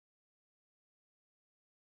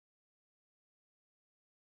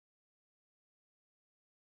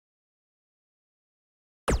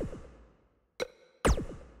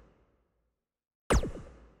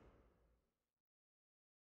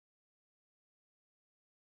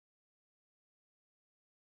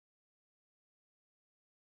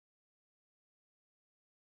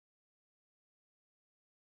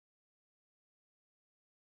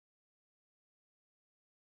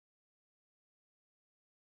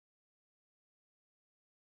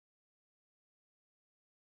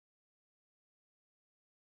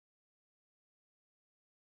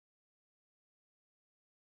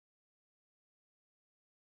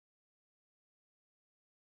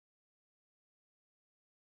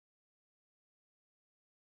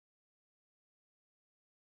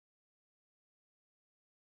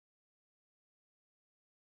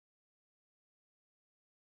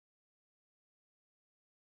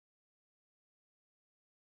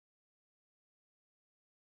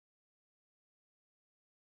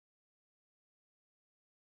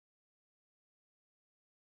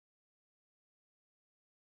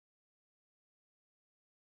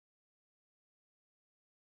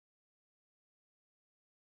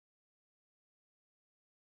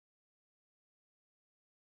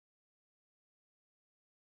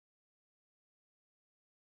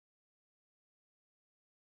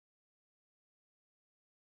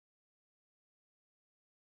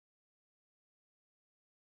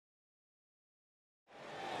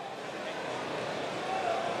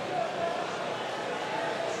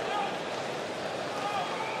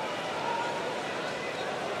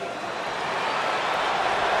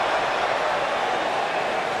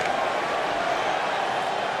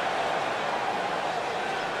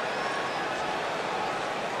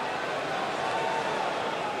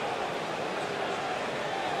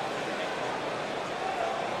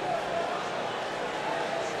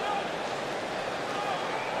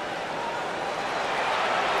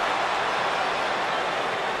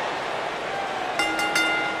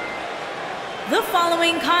The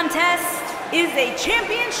following contest is a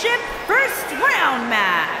championship first round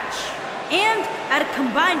match. And at a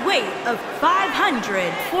combined weight of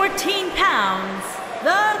 514 pounds,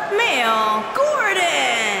 the male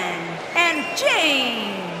Gordon and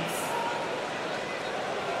James.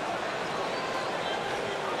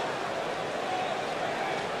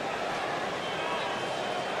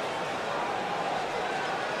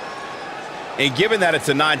 And given that it's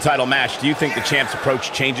a non-title match, do you think the champ's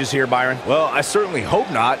approach changes here, Byron? Well, I certainly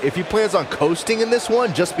hope not. If he plans on coasting in this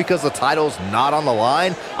one just because the title's not on the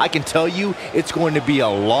line, I can tell you it's going to be a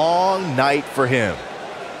long night for him.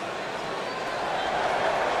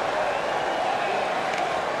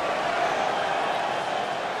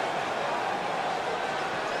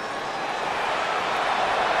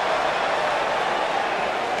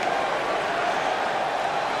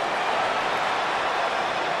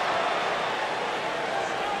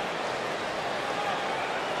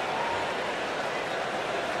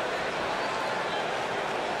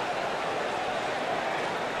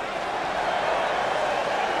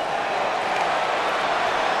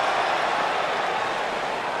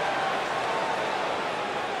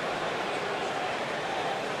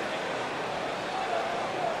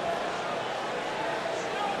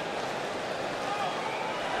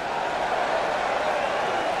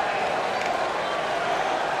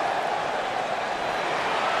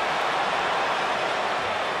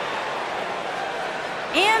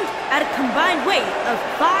 And at a combined weight of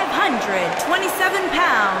 527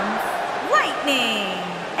 pounds, Lightning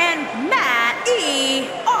and Matt E.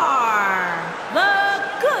 are the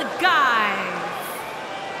good guys.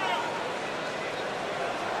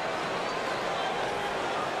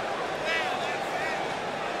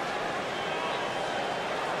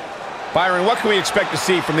 Byron, what can we expect to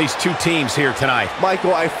see from these two teams here tonight?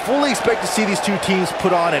 Michael, I fully expect to see these two teams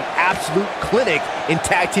put on an absolute clinic in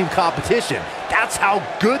tag team competition. That's how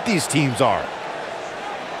good these teams are.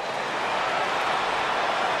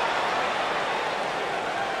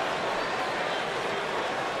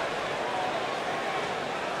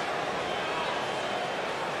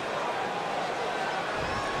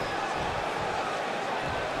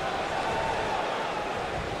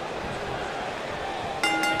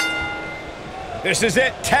 This is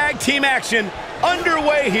it. Tag team action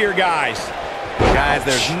underway here, guys. Guys,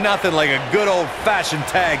 there's nothing like a good old-fashioned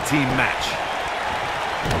tag team match.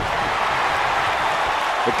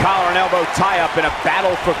 The collar and elbow tie-up in a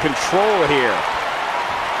battle for control here.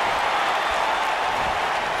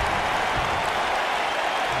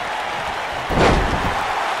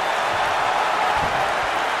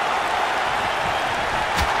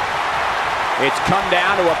 It's come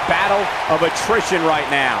down to a battle of attrition right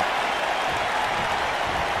now.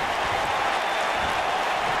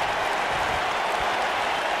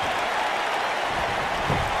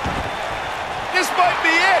 This might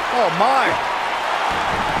be it. Oh, my.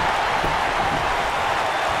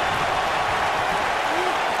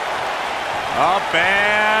 Up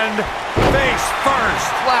and face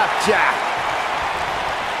first. Flapjack.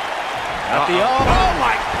 At the elbow. Oh,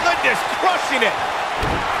 my goodness, crushing it.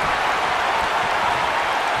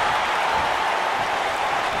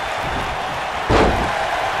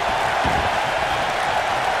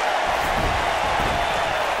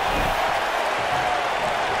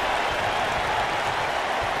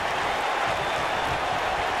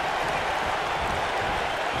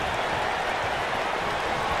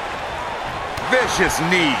 Vicious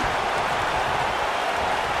knee.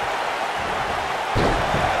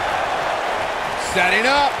 Setting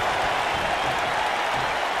up.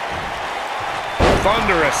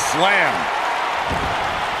 Thunderous slam.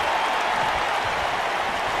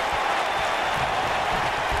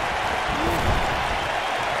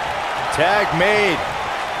 Tag made.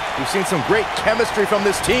 We've seen some great chemistry from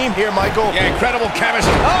this team here, Michael. Yeah, incredible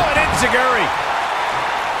chemistry. Oh, and Enziguri.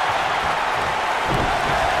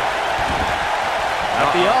 At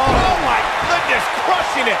the elbow. Oh, my goodness,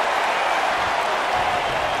 crushing it.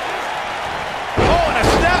 Oh, and a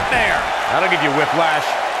step there. That'll give you whiplash.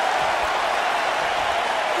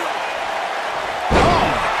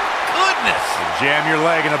 Oh, goodness. Jam your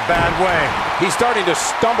leg in a bad way. He's starting to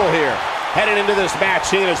stumble here. Headed into this match,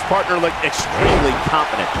 he and his partner look extremely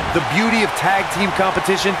confident. The beauty of tag team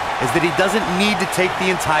competition is that he doesn't need to take the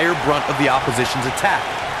entire brunt of the opposition's attack,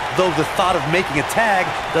 though the thought of making a tag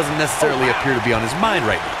doesn't necessarily appear to be on his mind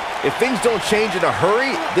right now. If things don't change in a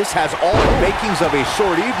hurry, this has all the makings of a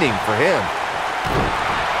short evening for him.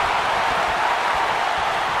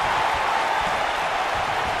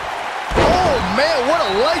 Oh, man, what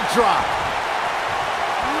a leg drop.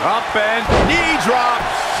 Up and knee drop.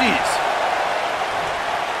 Jeez.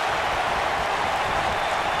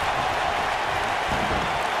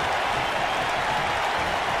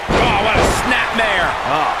 there.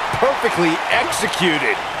 Oh, perfectly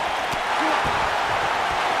executed.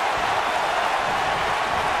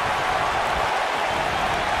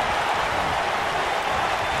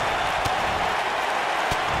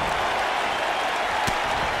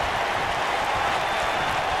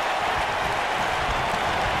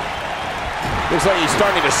 Looks like he's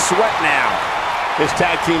starting to sweat now. This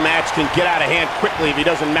tag team match can get out of hand quickly if he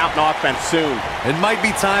doesn't mount an offense soon. It might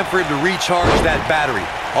be time for him to recharge that battery.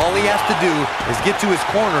 All he has to do is get to his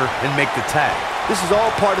corner and make the tag. This is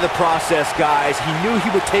all part of the process, guys. He knew he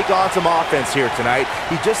would take on some offense here tonight.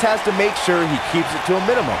 He just has to make sure he keeps it to a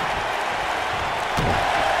minimum.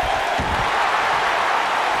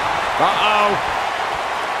 Uh-oh.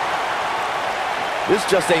 This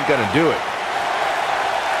just ain't gonna do it.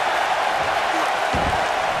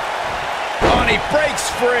 He breaks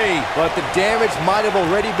free. But the damage might have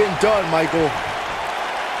already been done, Michael.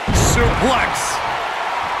 Suplex.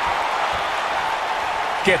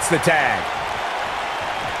 Gets the tag.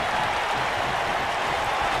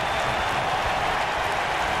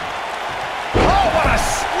 Oh, what a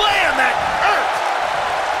slam! That hurt.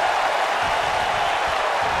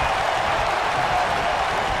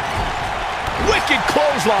 Wicked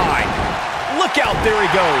clothesline. Look out, there he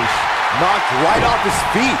goes. Knocked right off his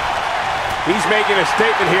feet. He's making a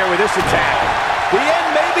statement here with this attack. The end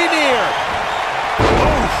may be near.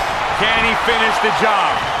 Oof. Can he finish the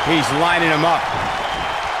job? He's lining him up.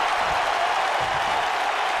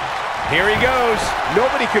 Here he goes.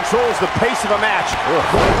 Nobody controls the pace of a match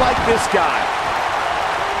quite like this guy.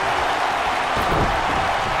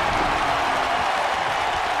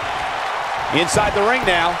 Inside the ring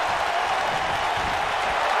now.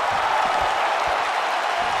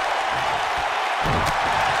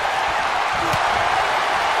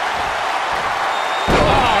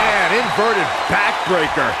 Inverted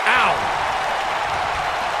backbreaker. Ow.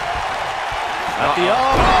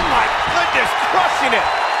 Oh, my goodness, crushing it.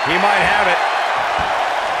 He might have it.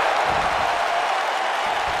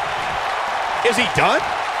 Is he done?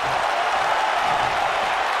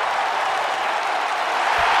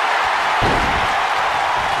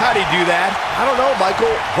 How'd he do that? I don't know,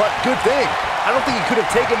 Michael, but good thing. I don't think he could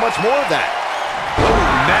have taken much more of that.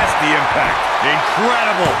 Ooh, nasty impact.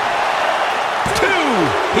 Incredible. 2.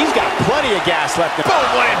 He's got plenty of gas left. Boom,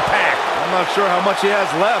 what impact. I'm not sure how much he has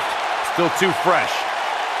left. Still too fresh.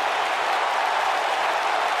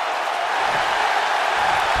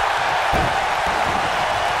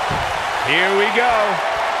 Here we go.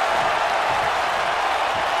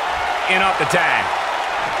 In off the tag.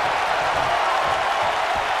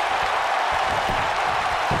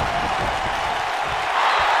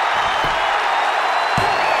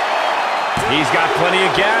 He's got plenty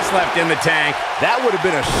of gas left in the tank. That would have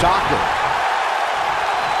been a shocker.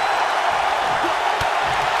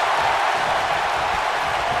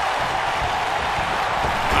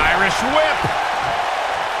 Irish whip.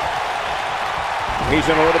 He's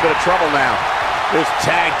in a little bit of trouble now. This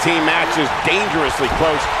tag team match is dangerously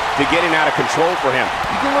close to getting out of control for him.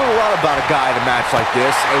 You can learn a lot about a guy in a match like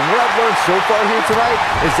this, and what I've learned so far here tonight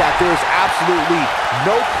is that there's absolutely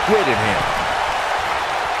no quit in him.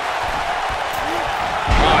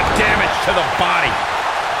 Damage to the body.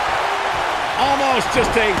 Almost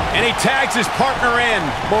just and he tags his partner in.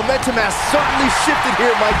 Momentum has certainly shifted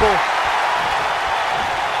here, Michael.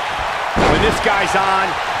 When this guy's on,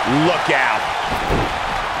 look out.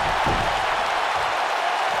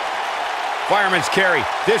 Fireman's carry.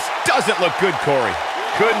 This doesn't look good, Corey.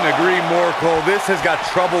 Couldn't agree more, Cole. This has got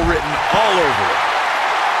trouble written all over it.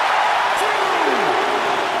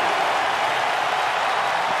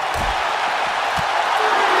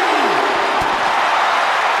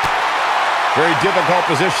 Very difficult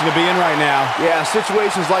position to be in right now. Yeah,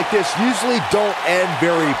 situations like this usually don't end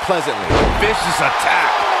very pleasantly. Vicious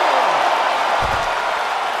attack.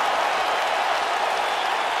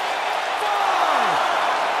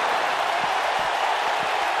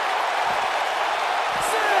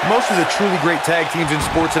 Most of the truly great tag teams in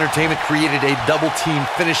sports entertainment created a double team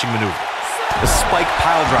finishing maneuver. The spike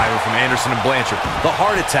pile driver from Anderson and Blanchard. The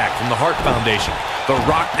heart attack from the Hart Foundation. The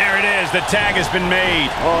Rock, there it is. The tag has been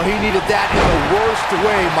made. Oh, he needed that in the worst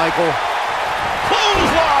way, Michael.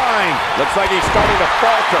 Clothesline! Looks like he's starting to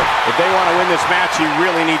falter. If they want to win this match, he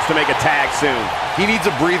really needs to make a tag soon. He needs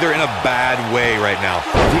a breather in a bad way right now.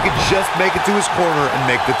 If he could just make it to his corner and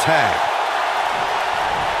make the tag.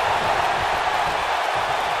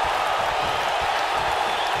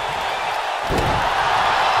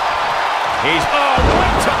 He's,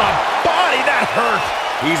 right to the body. That hurt.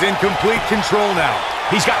 He's in complete control now.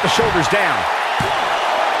 He's got the shoulders down.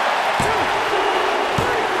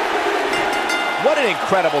 What an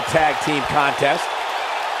incredible tag team contest.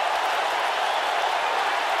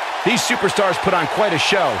 These superstars put on quite a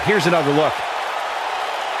show. Here's another look.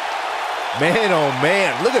 Man, oh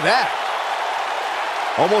man, look at that.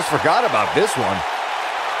 Almost forgot about this one.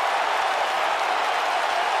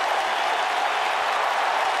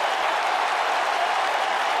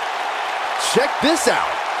 Check this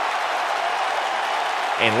out.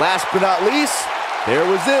 And last but not least, there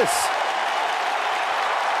was this.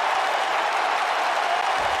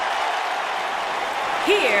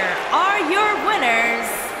 Here are your winners,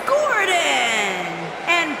 Gordon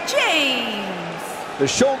and James. The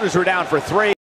shoulders were down for 3.